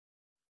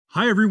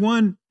Hi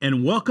everyone,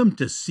 and welcome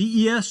to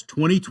CES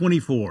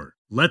 2024.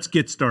 Let's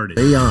get started.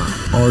 AI,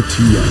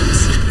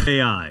 RTX.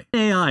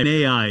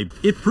 AI.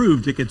 It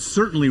proved it could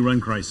certainly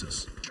run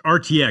Crisis.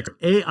 RTX,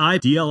 AI,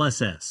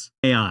 DLSS.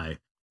 AI.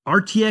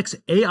 RTX,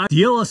 AI,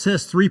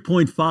 DLSS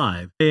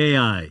 3.5.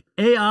 AI.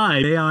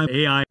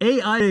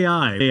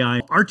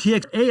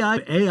 RTX,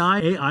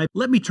 AI.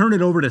 Let me turn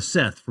it over to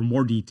Seth for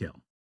more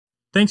detail.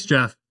 Thanks,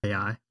 Jeff.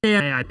 AI.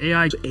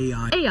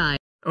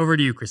 Over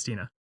to you,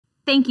 Christina.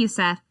 Thank you,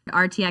 Seth.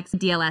 RTX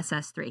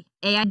DLSS 3.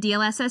 AI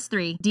DLSS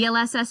 3.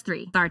 DLSS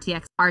 3.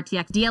 RTX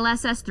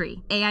DLSS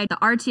 3. AI. The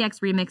RTX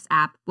Remix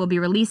app will be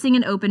releasing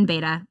an open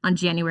beta on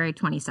January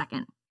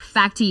 22nd.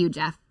 Back to you,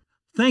 Jeff.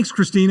 Thanks,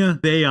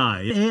 Christina.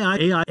 AI.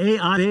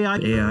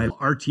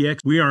 RTX.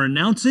 We are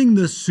announcing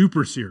the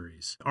Super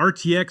Series.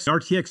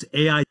 RTX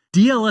AI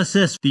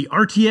DLSS. The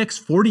RTX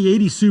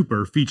 4080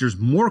 Super features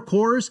more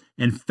cores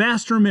and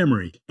faster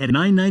memory at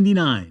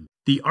 $999.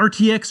 The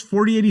RTX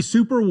 4080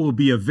 Super will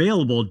be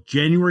available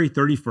January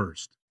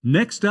 31st.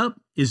 Next up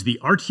is the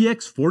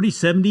RTX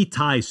 4070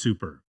 Ti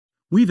Super.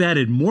 We've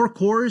added more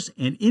cores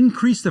and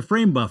increased the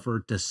frame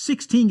buffer to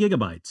 16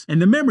 gigabytes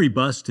and the memory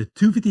bus to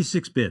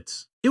 256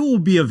 bits. It will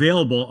be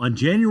available on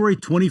January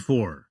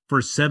 24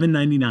 for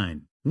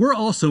 $799. We're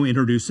also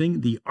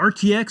introducing the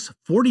RTX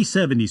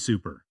 4070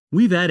 Super.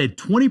 We've added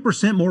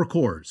 20% more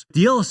cores.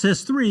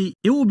 DLSS 3,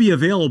 it will be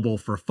available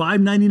for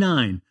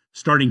 $599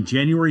 starting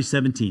January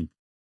 17th.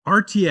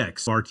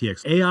 RTX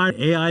AI,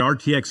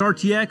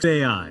 RTX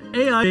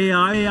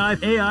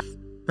AI.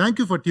 Thank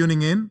you for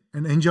tuning in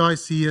and enjoy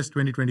CES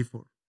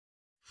 2024.